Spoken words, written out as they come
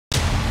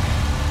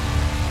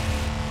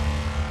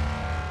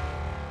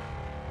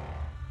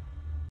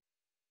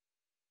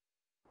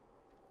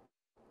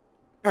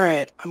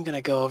Alright, I'm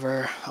gonna go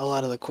over a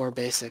lot of the core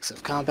basics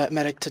of combat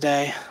medic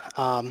today.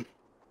 A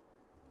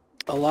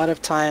lot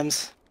of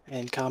times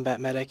in combat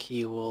medic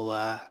you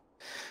will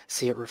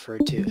see it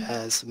referred to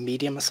as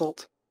medium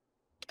assault,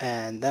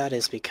 and that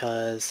is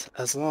because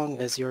as long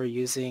as you're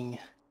using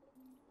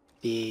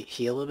the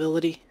heal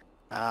ability,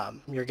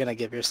 you're gonna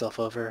give yourself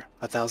over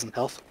 1,000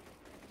 health.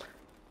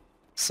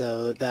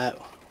 So that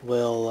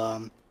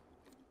will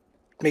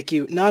make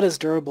you not as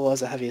durable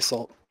as a heavy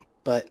assault,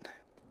 but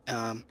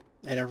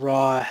in a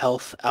raw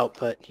health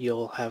output,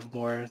 you'll have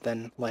more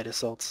than light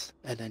assaults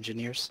and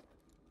engineers.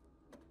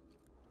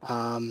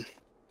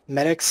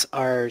 Medics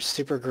are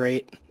super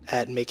great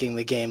at making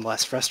the game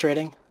less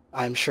frustrating.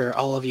 I'm sure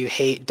all of you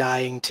hate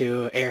dying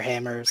to air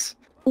hammers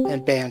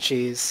and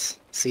banshees,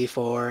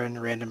 C4, and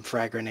random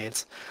frag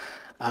grenades.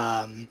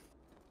 Um,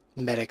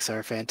 Medics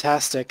are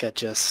fantastic at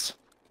just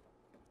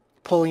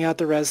pulling out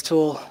the res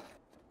tool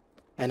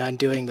and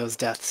undoing those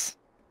deaths.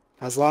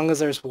 As long as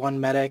there's one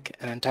medic,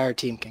 an entire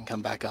team can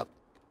come back up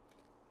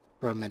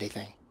from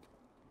anything.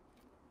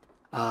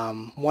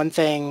 One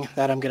thing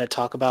that I'm going to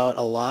talk about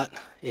a lot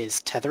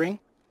is tethering.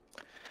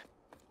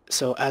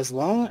 So as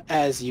long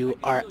as you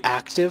are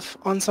active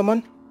on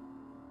someone,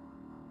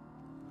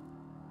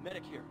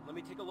 Medic here. Let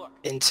me take a look.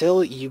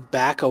 until you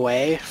back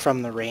away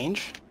from the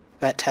range,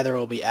 that tether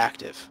will be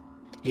active.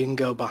 You can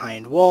go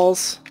behind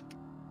walls,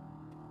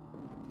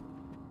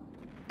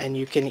 and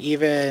you can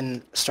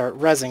even start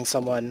rezzing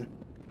someone,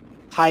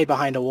 hide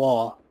behind a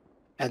wall,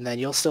 and then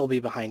you'll still be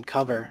behind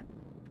cover,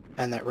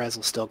 and that res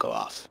will still go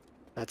off.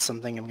 That's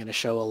something I'm going to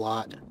show a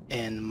lot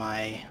in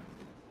my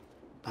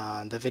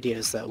the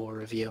videos that we'll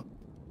review.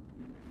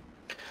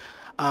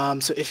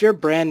 So if you're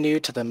brand new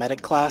to the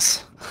medic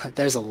class,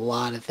 there's a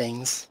lot of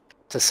things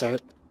to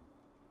cert.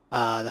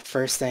 The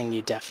first thing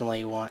you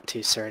definitely want to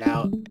cert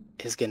out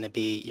is going to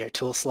be your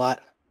tool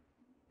slot,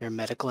 your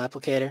medical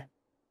applicator.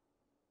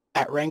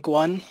 At rank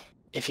 1,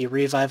 if you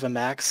revive a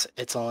max,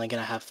 it's only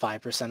going to have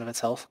 5% of its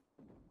health.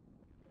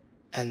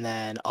 And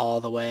then all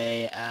the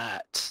way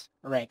at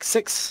rank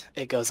 6,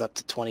 it goes up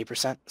to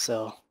 20%,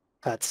 so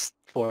that's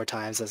 4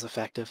 times as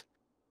effective.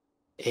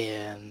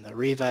 And the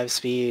revive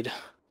speed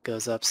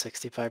goes up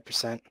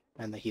 65%,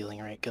 and the healing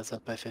rate goes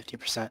up by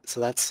 50%. So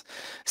that's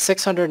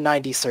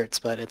 690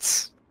 certs, but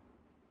it's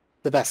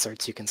the best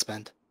certs you can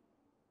spend.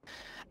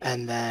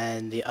 And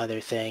then the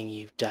other thing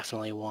you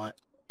definitely want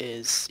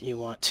is you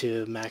want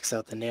to max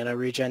out the nano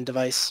regen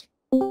device.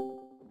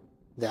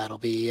 That'll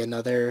be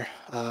another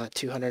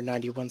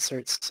 291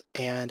 certs.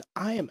 And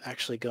I am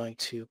actually going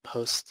to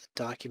post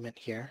the document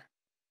here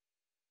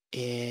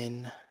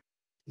in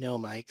no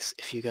mics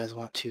if you guys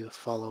want to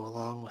follow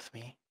along with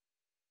me.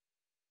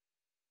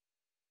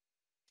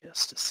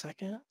 Just a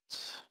second.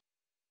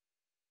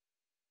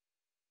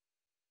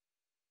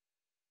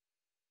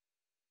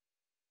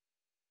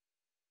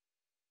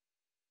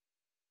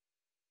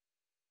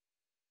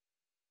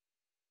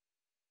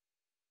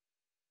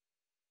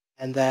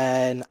 And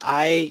then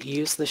I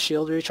use the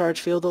shield recharge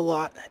field a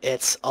lot.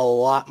 It's a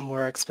lot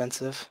more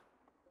expensive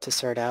to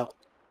start out.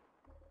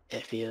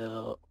 If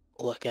you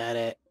look at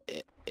it,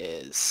 it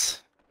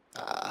is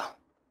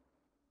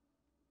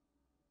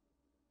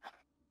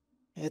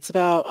it's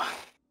about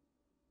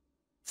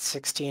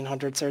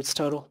 1,600 certs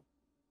total.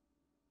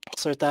 I'll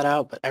sort that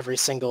out, but every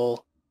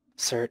single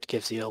cert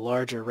gives you a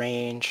larger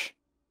range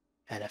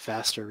and a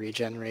faster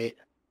regen rate,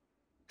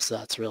 so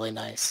that's really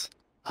nice.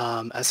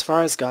 As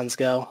far as guns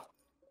go,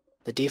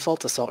 the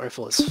default assault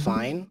rifle is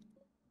fine,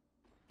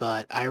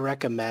 but I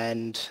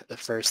recommend the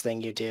first thing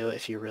you do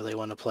if you really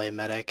want to play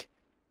medic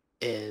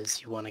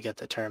is you want to get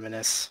the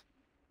Terminus,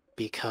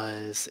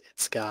 because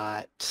it's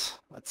got,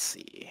 let's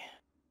see,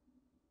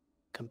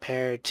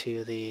 compared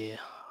to the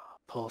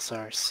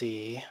Pulsar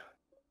C,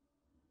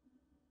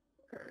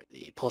 or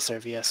the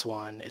Pulsar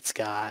VS1, it's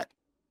got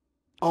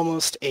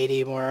almost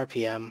 80 more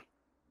RPM,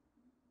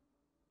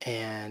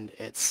 and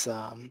it's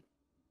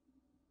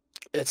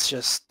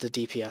just the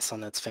DPS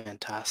on it's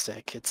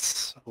fantastic.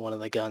 It's one of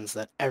the guns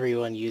that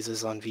everyone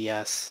uses on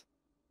VS.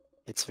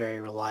 It's very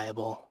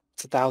reliable.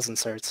 It's 1,000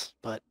 certs,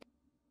 but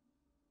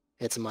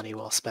it's money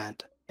well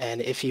spent.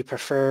 And if you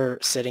prefer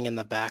sitting in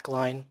the back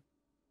line,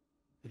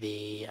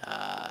 the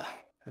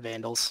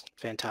Vandal's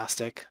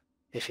fantastic.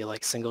 If you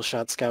like single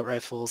shot scout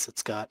rifles,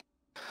 it's got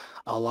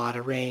a lot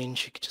of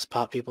range. You can just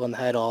pop people in the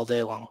head all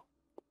day long.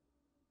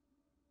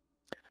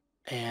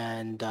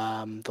 And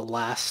the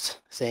last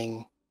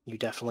thing you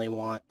definitely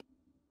want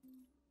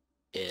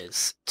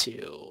is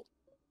to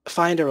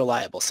find a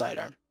reliable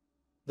sidearm.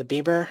 The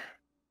Beamer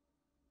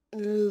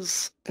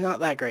is not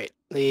that great.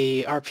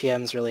 The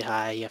RPM's really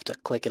high. You have to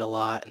click it a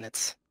lot, and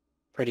it's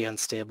pretty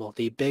unstable.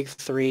 The big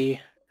 3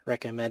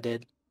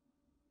 recommended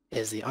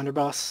is the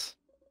Underboss,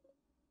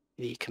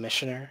 the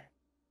Commissioner,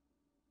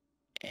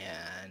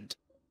 and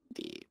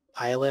the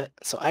Pilot.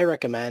 So I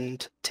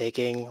recommend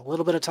taking a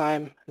little bit of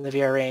time in the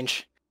VR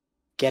range,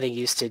 getting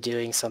used to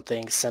doing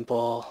something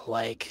simple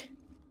like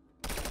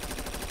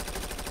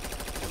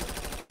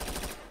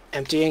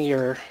emptying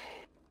your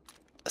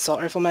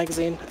assault rifle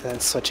magazine and then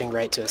switching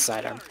right to a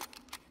sidearm.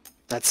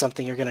 That's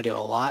something you're going to do a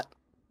lot,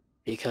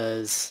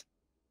 because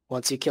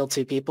once you kill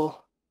 2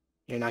 people,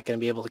 you're not going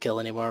to be able to kill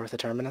anymore with the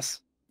Terminus,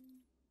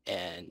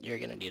 and you're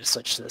going to need to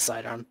switch to the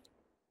sidearm.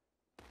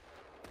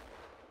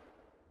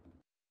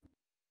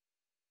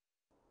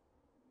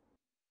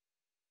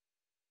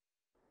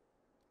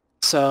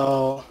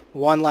 So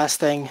one last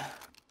thing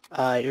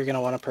you're going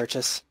to want to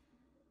purchase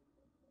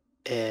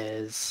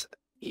is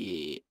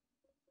the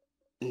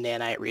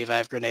Nanite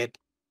Revive Grenade.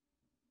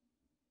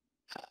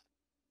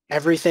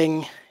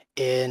 Everything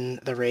in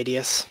the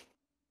radius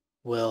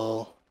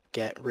will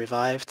get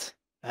revived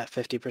at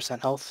 50%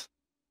 health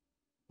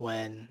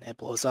when it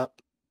blows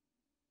up.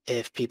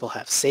 If people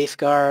have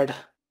Safeguard,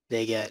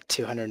 they get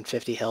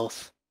 250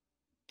 health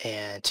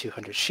and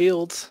 200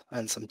 shields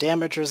and some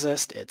damage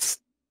resist. It's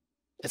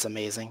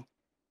amazing.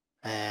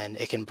 And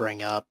it can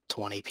bring up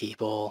 20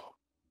 people,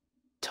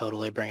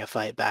 totally bring a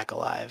fight back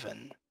alive,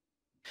 and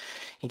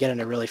you get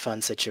into really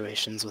fun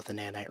situations with the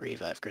Nanite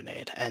Revive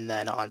Grenade. And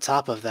then on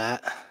top of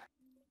that,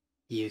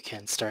 you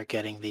can start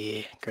getting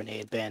the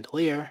Grenade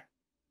Bandolier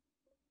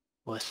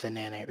with the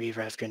Nanite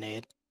Revive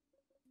Grenade.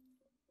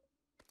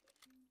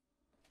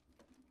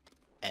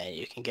 And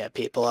you can get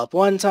people up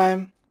one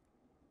time,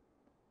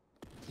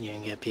 you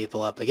can get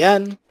people up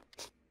again,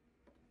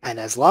 and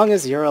as long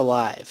as you're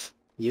alive,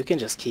 you can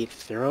just keep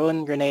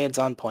throwing grenades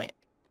on point,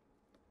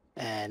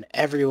 and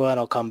everyone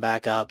will come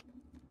back up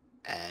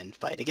and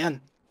fight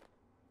again.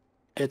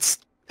 It's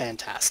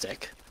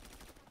fantastic.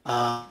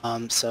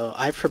 So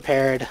I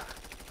prepared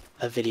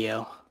a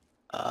video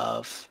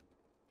of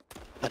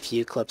a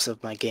few clips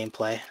of my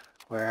gameplay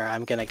where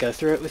I'm going to go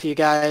through it with you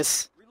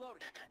guys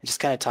and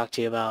just kind of talk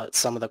to you about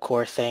some of the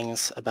core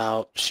things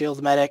about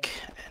Shield Medic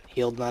and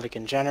Healed Medic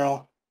in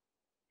general.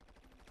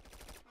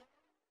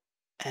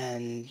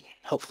 And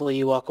hopefully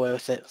you walk away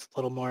with it a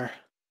little more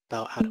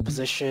about how to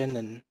position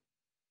and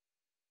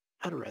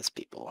how to res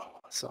people.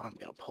 So I'm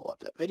going to pull up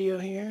that video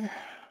here.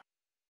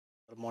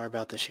 A little more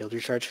about the shield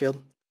recharge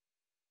field.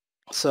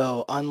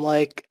 So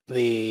unlike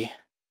the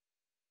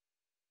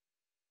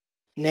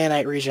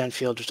Nanite regen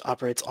field, which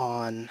operates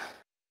on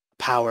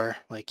power,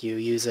 like you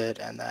use it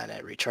and then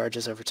it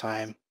recharges over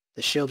time,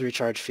 the shield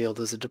recharge field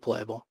is a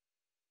deployable.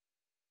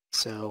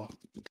 So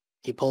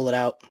you pull it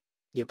out,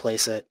 you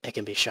place it, it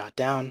can be shot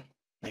down,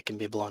 it can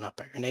be blown up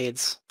by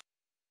grenades,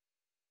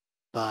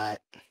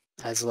 but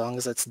as long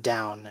as it's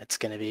down, it's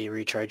going to be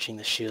recharging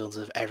the shields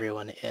of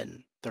everyone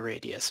in the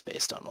radius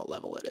based on what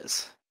level it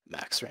is.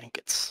 Max rank,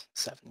 it's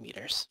 7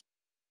 meters.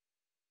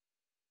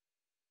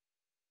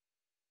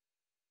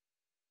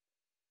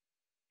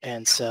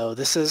 And so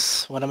this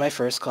is one of my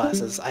first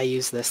classes. I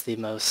use this the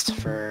most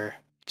for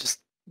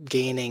just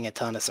gaining a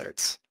ton of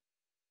certs.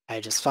 I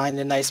just find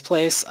a nice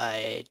place,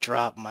 I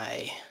drop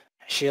my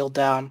shield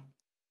down,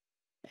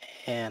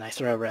 and I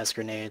throw res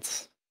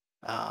grenades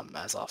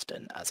as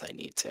often as I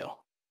need to.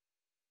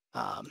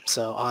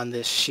 So on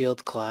this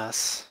shield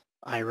class,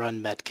 I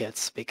run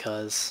medkits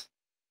because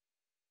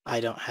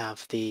I don't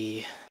have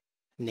the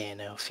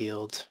nano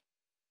field,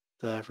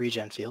 the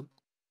regen field.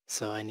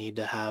 So I need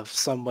to have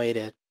some way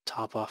to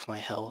top off my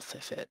health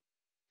if it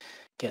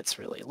gets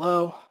really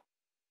low.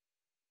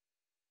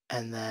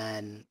 And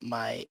then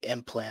my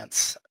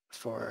implants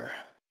for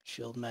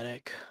Shield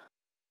Medic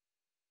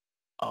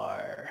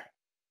are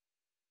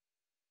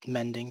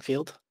Mending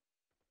Field,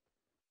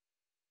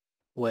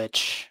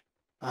 which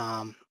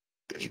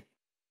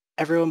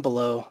everyone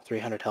below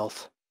 300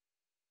 health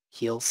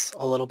heals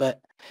a little bit.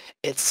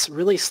 It's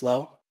really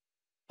slow,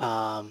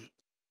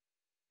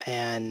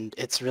 and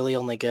it's really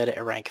only good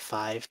at rank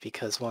 5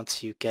 because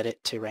once you get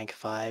it to rank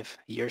 5,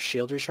 your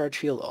shield recharge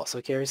field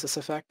also carries this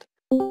effect.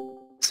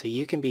 So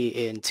you can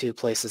be in 2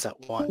 places at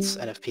once,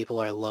 and if people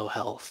are low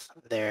health,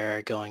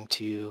 they're going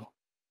to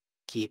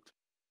keep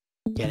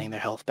getting their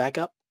health back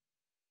up,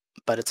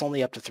 but it's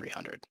only up to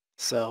 300.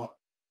 So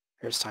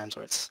there's times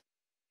where it's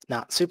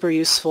not super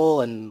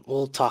useful, and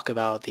we'll talk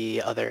about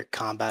the other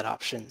combat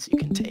options you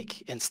can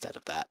take instead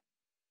of that.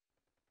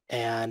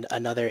 And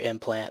another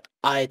implant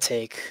I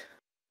take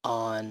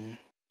on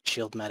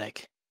Shield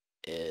Medic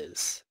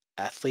is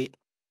Athlete.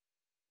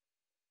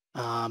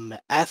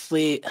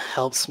 Athlete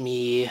helps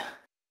me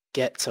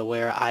get to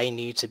where I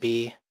need to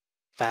be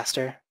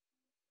faster.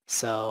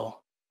 So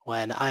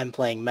when I'm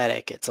playing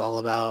Medic, it's all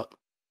about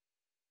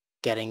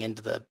getting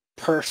into the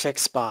perfect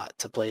spot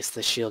to place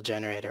the shield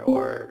generator,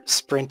 or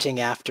sprinting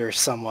after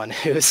someone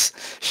who's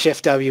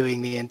shift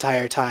Wing the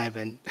entire time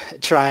and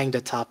trying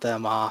to top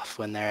them off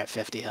when they're at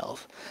 50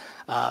 health.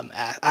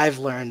 I've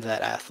learned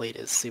that Athlete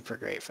is super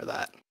great for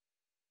that.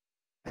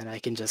 And I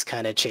can just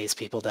kind of chase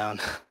people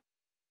down.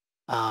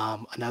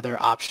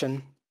 Another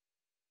option,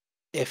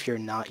 if you're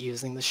not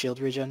using the shield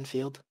regen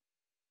field,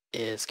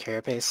 is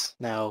Carapace.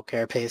 Now,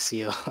 Carapace,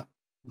 you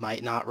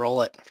might not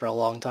roll it for a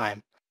long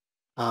time.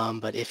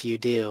 But if you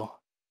do,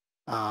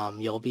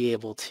 you'll be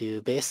able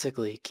to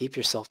basically keep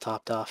yourself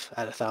topped off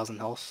at 1,000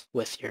 health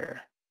with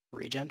your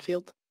regen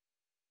field.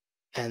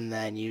 And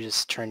then you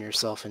just turn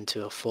yourself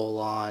into a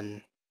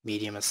full-on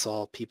medium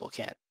assault. People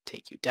can't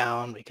take you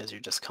down because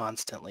you're just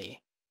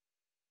constantly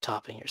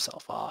topping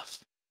yourself off.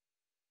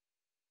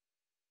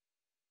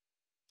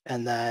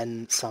 And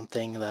then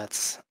something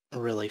that's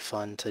really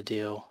fun to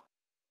do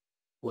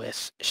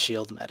with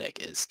Shield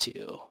Medic is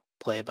to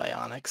play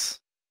Bionics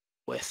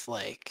with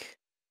like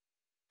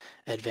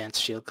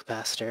advanced shield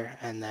capacitor,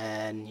 and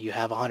then you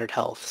have 100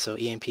 health, so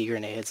EMP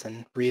grenades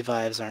and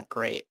revives aren't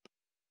great.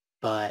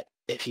 But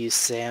if you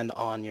stand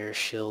on your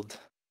shield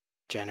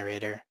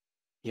generator,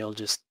 you'll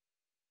just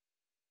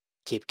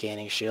keep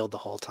gaining shield the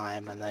whole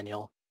time, and then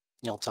you'll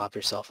top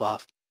yourself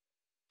off.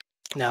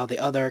 Now the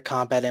other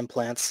combat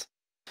implants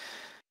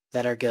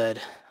that are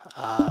good,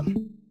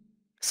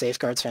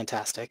 Safeguard's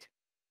fantastic.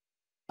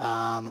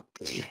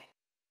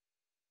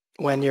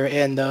 When you're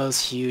in those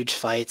huge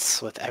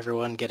fights with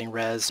everyone getting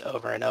rezzed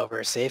over and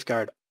over,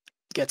 Safeguard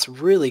gets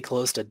really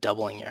close to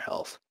doubling your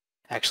health.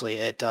 Actually,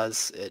 it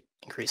does. It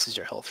increases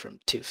your health from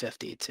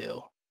 250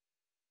 to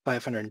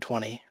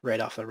 520 right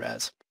off the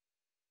res.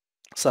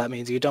 So that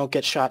means you don't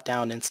get shot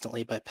down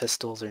instantly by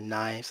pistols or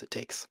knives. It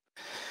takes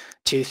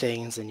two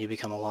things and you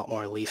become a lot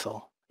more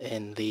lethal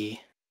in the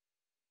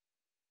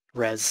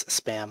res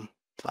spam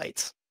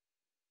fights.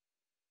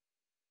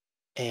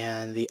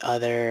 And the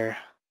other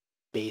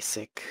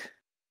basic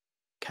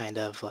kind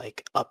of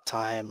like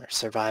uptime or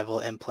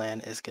survival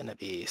implant is going to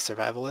be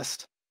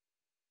Survivalist.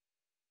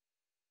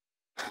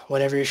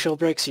 Whenever your shield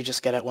breaks, you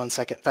just get it 1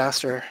 second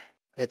faster.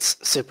 It's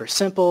super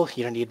simple.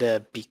 You don't need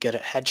to be good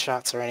at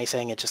headshots or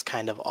anything. It just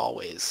kind of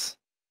always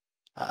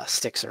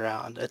sticks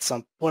around. It's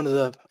one of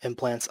the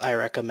implants I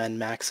recommend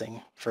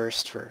maxing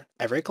first for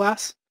every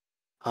class,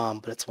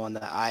 but it's one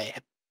that I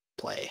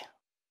play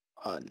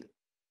on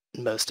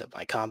most of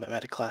my combat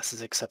medic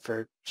classes except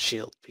for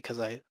shield because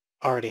I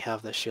already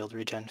have the shield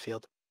regen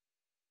field.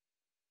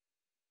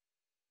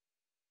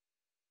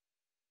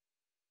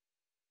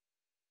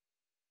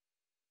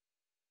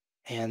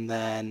 And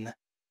then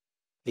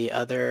the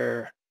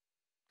other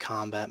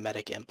combat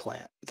medic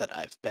implant that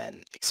I've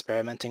been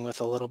experimenting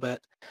with a little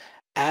bit,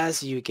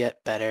 as you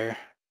get better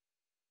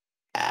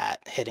at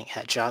hitting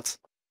headshots,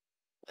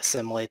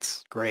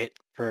 Assimilate's great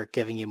for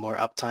giving you more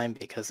uptime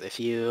because if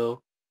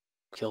you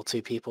kill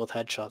 2 people with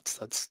headshots,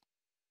 that's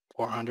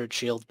 400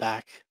 shield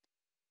back.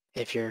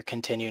 If you're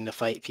continuing to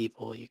fight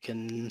people, you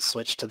can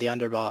switch to the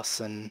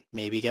underboss and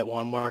maybe get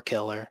 1 more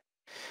kill or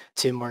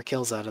 2 more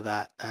kills out of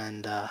that.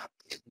 And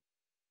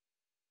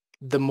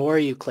the more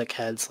you click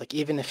heads, like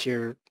even if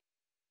you're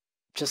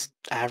just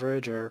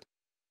average or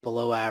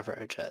below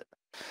average at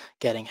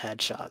getting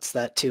headshots,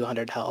 that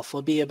 200 health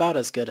will be about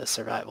as good as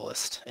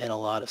Survivalist in a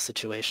lot of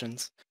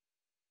situations.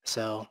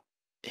 So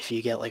if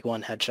you get like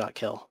 1 headshot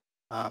kill,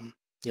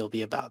 you'll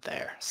be about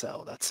there.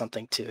 So that's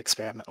something to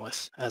experiment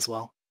with as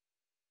well.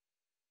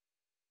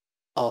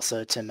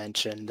 Also to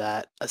mention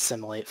that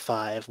Assimilate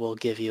 5 will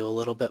give you a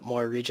little bit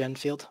more regen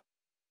field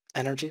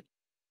energy,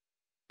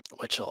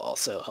 which will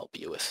also help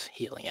you with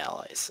healing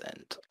allies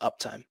and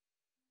uptime.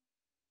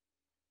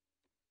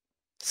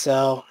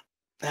 So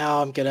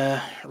now I'm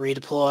gonna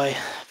redeploy,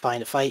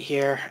 find a fight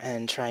here,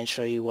 and try and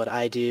show you what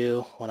I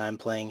do when I'm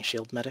playing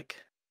Shield Medic.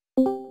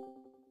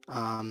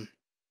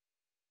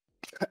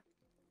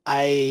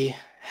 I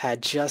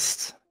had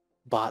just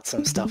bought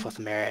some stuff with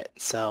merit,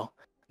 so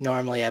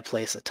normally I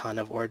place a ton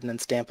of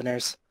ordnance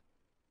dampeners,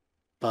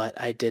 but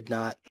I did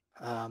not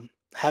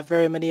have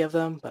very many of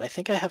them, but I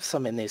think I have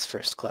some in these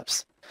first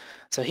clips.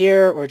 So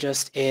here we're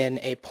just in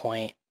a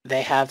point.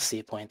 They have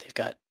C point. They've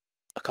got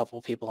a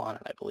couple people on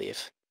it, I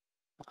believe.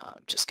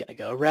 I'm just going to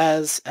go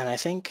res, and I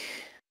think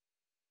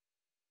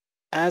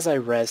as I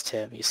resed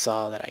him, you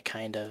saw that I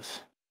kind of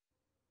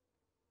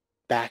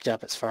backed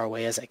up as far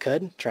away as I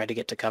could, tried to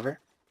get to cover.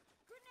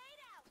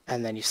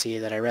 And then you see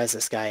that I res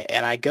this guy,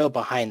 and I go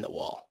behind the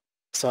wall.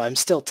 So I'm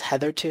still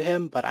tethered to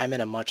him, but I'm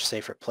in a much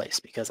safer place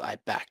because I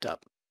backed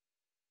up.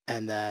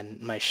 And then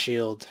my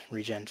shield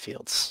regen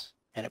field's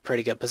in a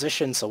pretty good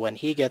position, so when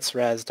he gets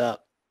rezzed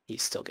up,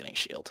 he's still getting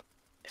shield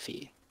if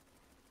he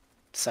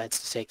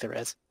decides to take the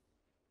res.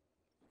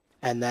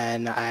 And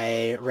then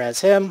I res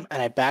him,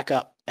 and I back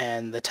up,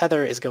 and the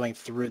tether is going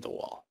through the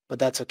wall. But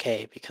that's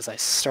okay, because I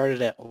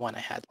started it when I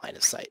had line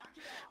of sight.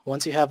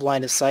 Once you have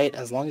line of sight,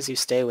 as long as you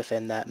stay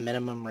within that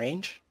minimum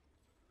range,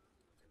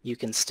 you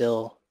can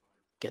still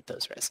get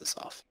those reses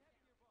off.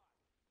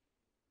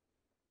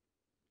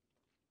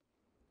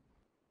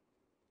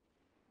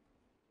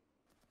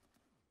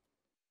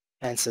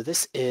 And so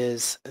this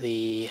is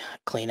the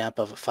cleanup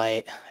of a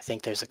fight. I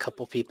think there's a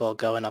couple people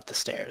going up the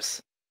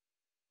stairs.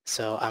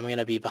 So I'm going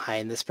to be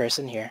behind this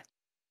person here.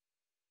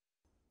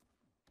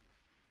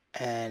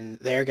 And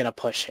they're going to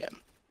push him.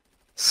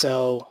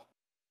 So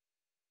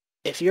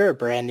if you're a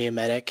brand new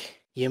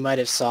medic, you might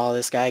have saw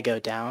this guy go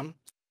down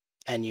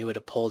and you would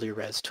have pulled your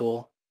res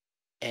tool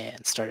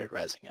and started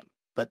resing him.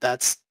 But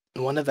that's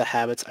one of the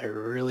habits I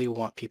really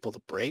want people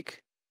to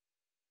break.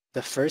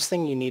 The first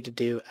thing you need to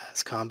do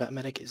as combat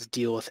medic is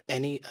deal with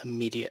any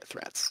immediate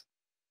threats.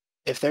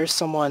 If there's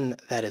someone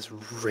that is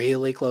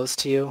really close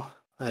to you,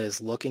 that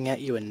is looking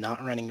at you and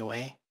not running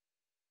away,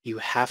 you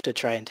have to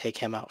try and take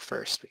him out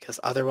first,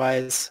 because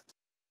otherwise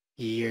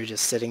you're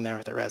just sitting there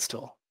with a res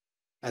tool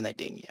and they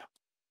ding you.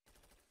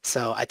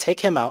 So I take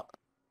him out,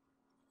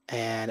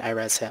 and I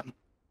res him.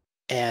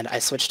 And I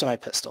switch to my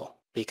pistol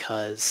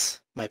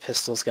because my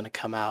pistol's going to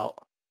come out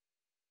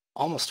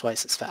almost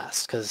twice as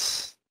fast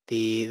because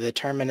the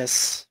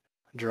terminus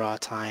draw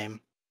time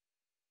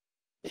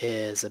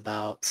is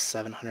about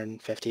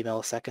 750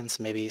 milliseconds,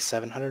 maybe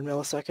 700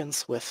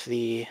 milliseconds with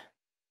the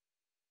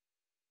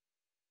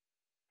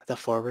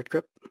forward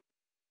grip.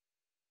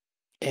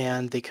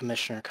 And the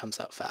commissioner comes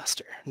out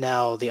faster.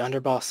 Now, the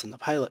underboss and the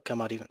pilot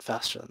come out even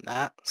faster than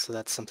that, so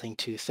that's something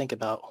to think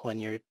about when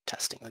you're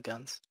testing the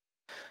guns.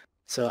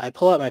 So I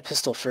pull out my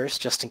pistol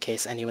first, just in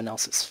case anyone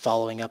else is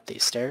following up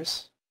these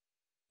stairs.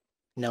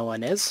 No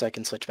one is, so I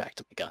can switch back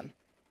to my gun.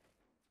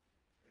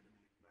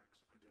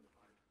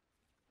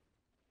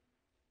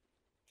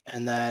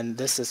 And then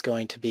this is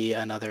going to be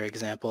another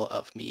example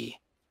of me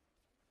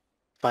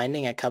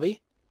finding a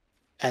cubby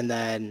and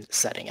then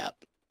setting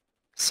up.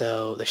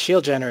 So the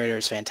shield generator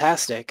is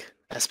fantastic,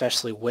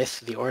 especially with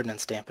the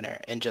ordnance dampener,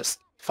 and just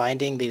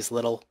finding these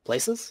little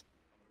places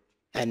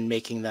and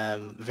making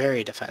them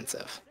very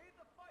defensive.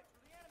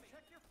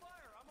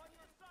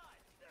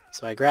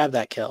 So I grab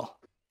that kill,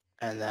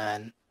 and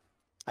then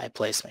I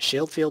place my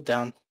shield field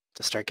down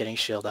to start getting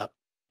shield up.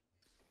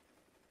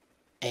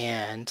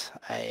 And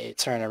I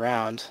turn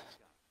around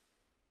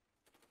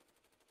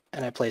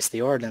and I place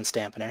the ordnance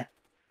dampener.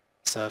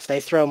 So if they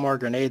throw more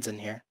grenades in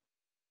here,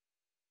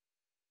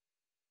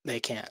 they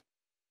can't.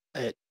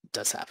 It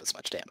does half as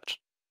much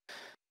damage.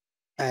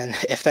 And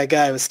if that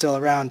guy was still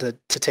around to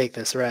take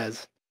this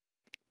res,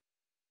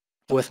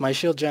 with my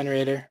shield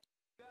generator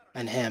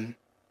and him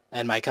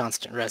and my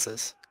constant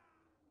reses,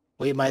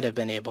 we might have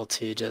been able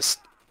to just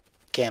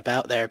camp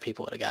out there.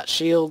 People would have got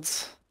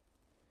shields,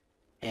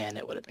 and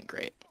it would have been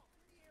great.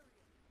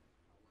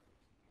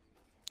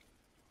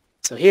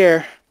 So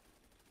here,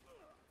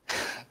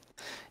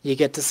 you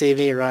get to see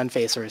me run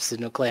face first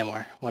into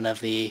Claymore, one of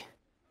the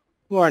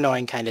more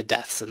annoying kind of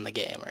deaths in the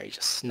game, where you're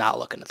just not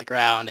looking at the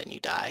ground and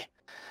you die.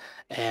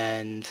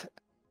 And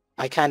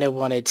I kind of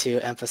wanted to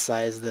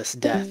emphasize this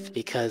death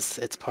because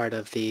it's part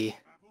of the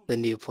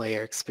new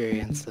player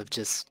experience of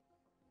just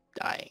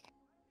dying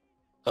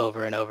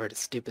over and over to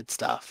stupid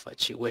stuff,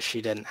 which you wish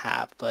you didn't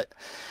have. But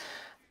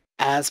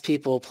as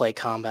people play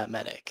combat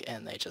medic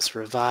and they just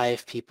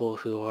revive people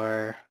who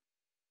are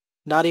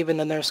not even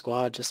in their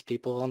squad, just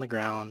people on the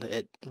ground,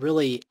 it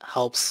really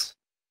helps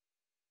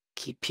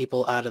keep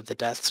people out of the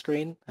death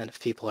screen. And if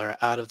people are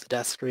out of the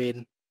death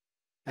screen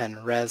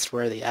and res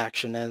where the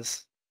action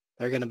is,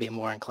 they're going to be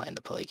more inclined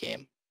to play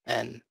game.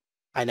 And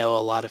I know a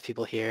lot of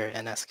people here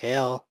in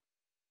SKL,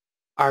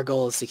 our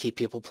goal is to keep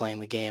people playing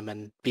the game,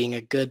 and being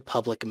a good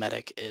public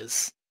medic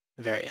is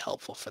very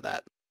helpful for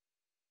that.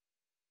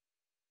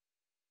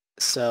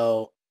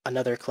 So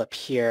another clip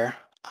here,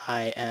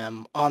 I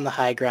am on the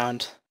high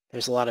ground.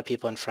 There's a lot of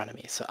people in front of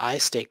me, so I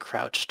stay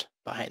crouched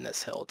behind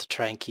this hill to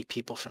try and keep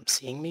people from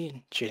seeing me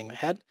and shooting my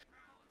head.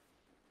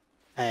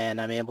 And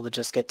I'm able to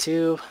just get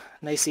 2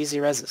 nice easy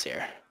reses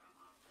here.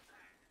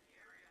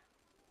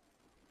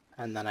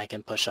 And then I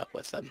can push up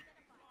with them.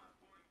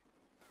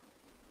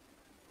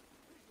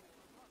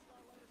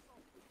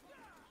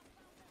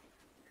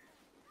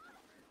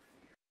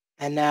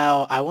 And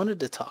now I wanted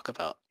to talk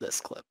about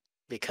this clip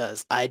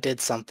because I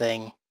did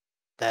something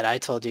that I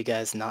told you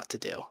guys not to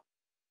do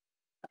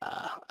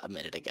a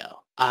minute ago.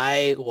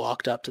 I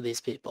walked up to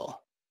these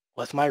people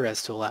with my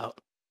res tool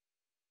out,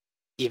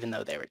 even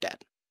though they were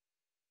dead.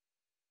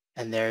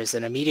 And there's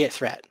an immediate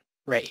threat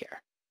right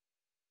here.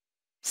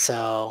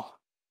 So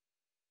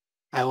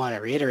I want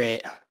to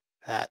reiterate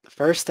that the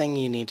first thing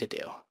you need to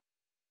do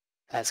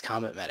as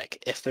combat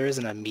medic, if there is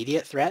an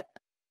immediate threat,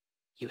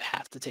 you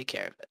have to take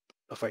care of it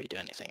before you do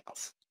anything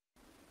else.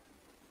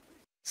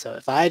 So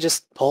if I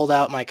just pulled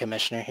out my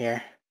commissioner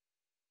here,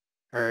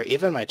 or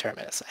even my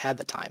terminus, I had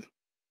the time,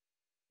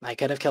 I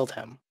could have killed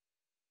him,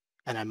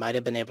 and I might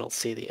have been able to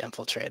see the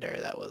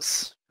infiltrator that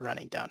was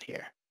running down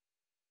here.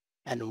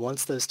 And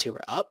once those 2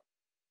 were up,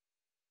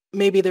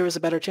 maybe there was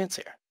a better chance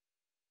here.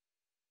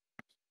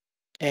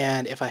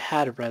 And if I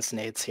had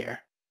resonades here,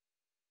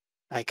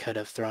 I could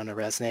have thrown a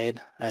resonade,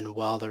 and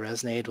while the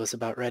resonade was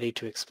about ready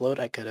to explode,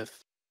 I could have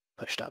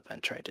pushed up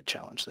and tried to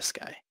challenge this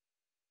guy.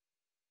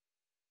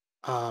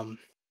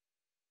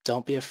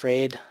 Don't be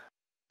afraid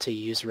to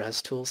use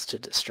res tools to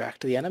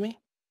distract the enemy,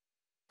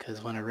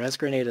 because when a res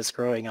grenade is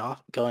going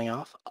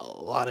off, a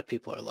lot of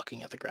people are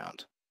looking at the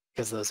ground,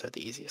 because those are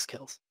the easiest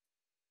kills.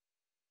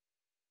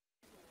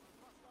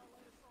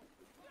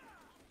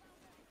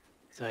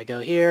 So I go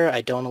here,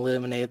 I don't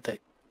eliminate the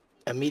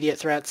immediate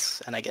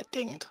threats, and I get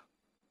dinged.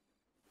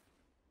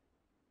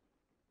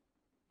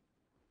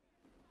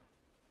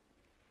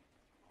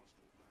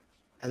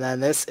 And then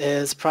this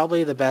is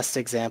probably the best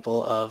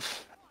example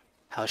of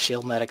how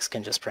shield medics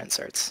can just print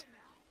certs.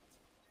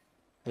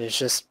 There's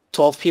just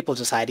 12 people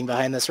just hiding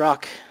behind this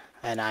rock,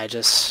 and I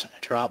just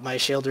drop my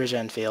shield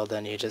regen field,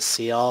 and you just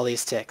see all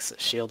these ticks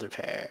of shield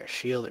repair,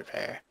 shield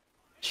repair,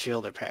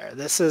 shield repair.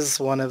 This is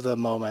one of the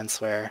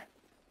moments where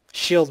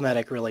shield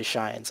medic really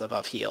shines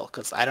above heal,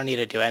 because I don't need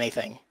to do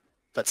anything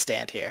but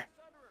stand here.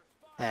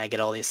 And I get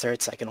all these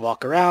certs, I can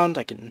walk around,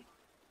 I can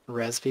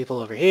res people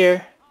over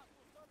here.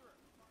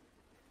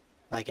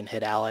 I can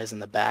hit allies in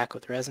the back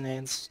with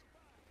resonades.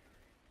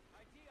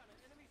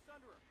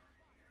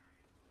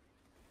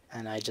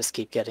 And I just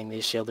keep getting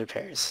these shield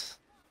repairs.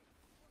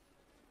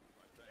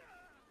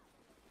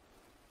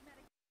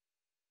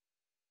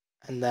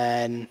 And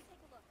then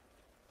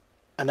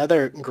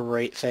another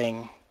great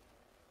thing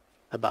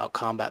about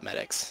combat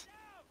medics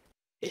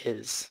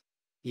is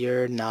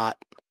you're not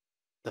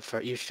the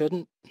first. You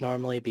shouldn't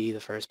normally be the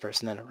first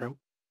person in a room.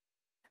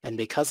 And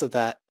because of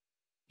that,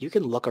 you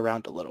can look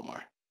around a little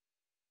more.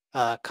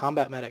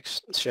 Combat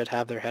medics should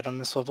have their head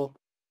on a swivel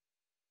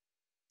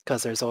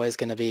because there's always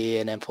going to be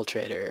an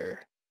infiltrator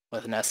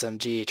with an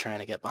SMG trying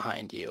to get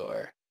behind you,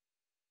 or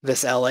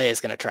this LA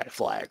is going to try to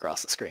fly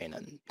across the screen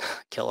and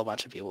kill a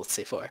bunch of people with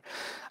C4.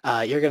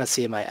 You're going to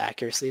see my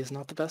accuracy is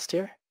not the best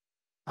here,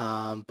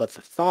 but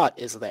the thought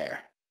is there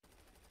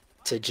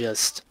to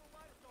just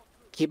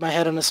keep my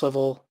head on a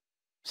swivel,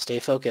 stay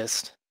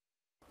focused,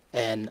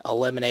 and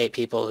eliminate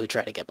people who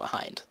try to get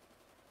behind.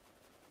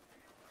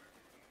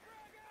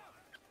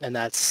 And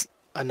that's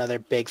another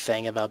big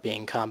thing about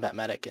being combat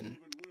medic and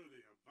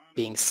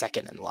being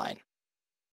second in line.